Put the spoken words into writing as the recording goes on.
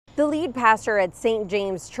The lead pastor at St.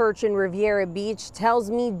 James Church in Riviera Beach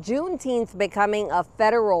tells me Juneteenth becoming a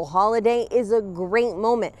federal holiday is a great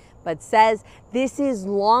moment, but says this is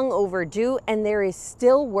long overdue and there is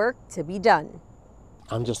still work to be done.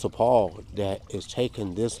 I'm just appalled that it's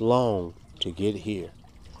taken this long to get here,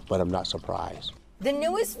 but I'm not surprised. The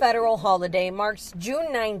newest federal holiday marks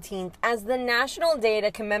June 19th as the national day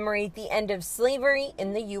to commemorate the end of slavery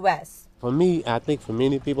in the U.S. For me, I think for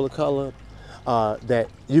many people of color, that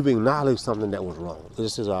you've acknowledged something that was wrong.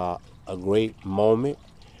 This is a great moment,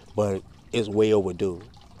 but it's way overdue.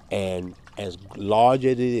 And as large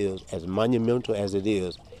as it is, as monumental as it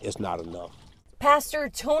is, it's not enough. Pastor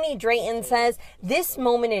Tony Drayton says this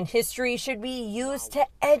moment in history should be used to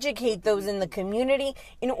educate those in the community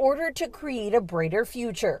in order to create a brighter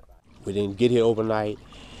future. We didn't get here overnight,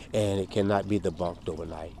 and it cannot be debunked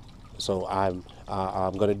overnight. So I'm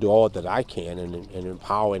going to do all that I can and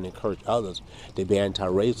empower and encourage others to be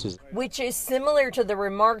anti-racist. Which is similar to the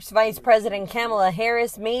remarks Vice President Kamala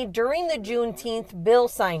Harris made during the Juneteenth bill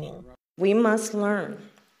signing. We must learn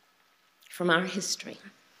from our history,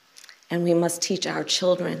 and we must teach our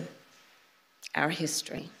children our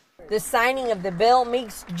history. The signing of the bill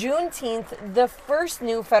makes Juneteenth the first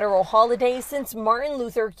new federal holiday since Martin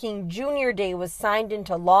Luther King Jr. Day was signed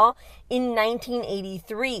into law in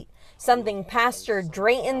 1983. Something Pastor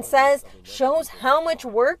Drayton says shows how much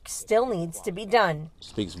work still needs to be done. It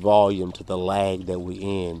speaks volume to the lag that we're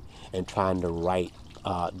in and trying to right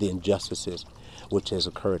the injustices which has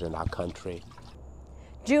occurred in our country.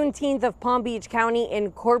 Juneteenth of Palm Beach County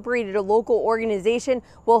Incorporated, a local organization,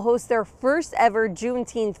 will host their first ever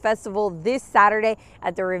Juneteenth festival this Saturday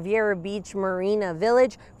at the Riviera Beach Marina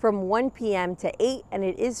Village from 1 p.m. to 8, and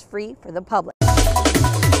it is free for the public.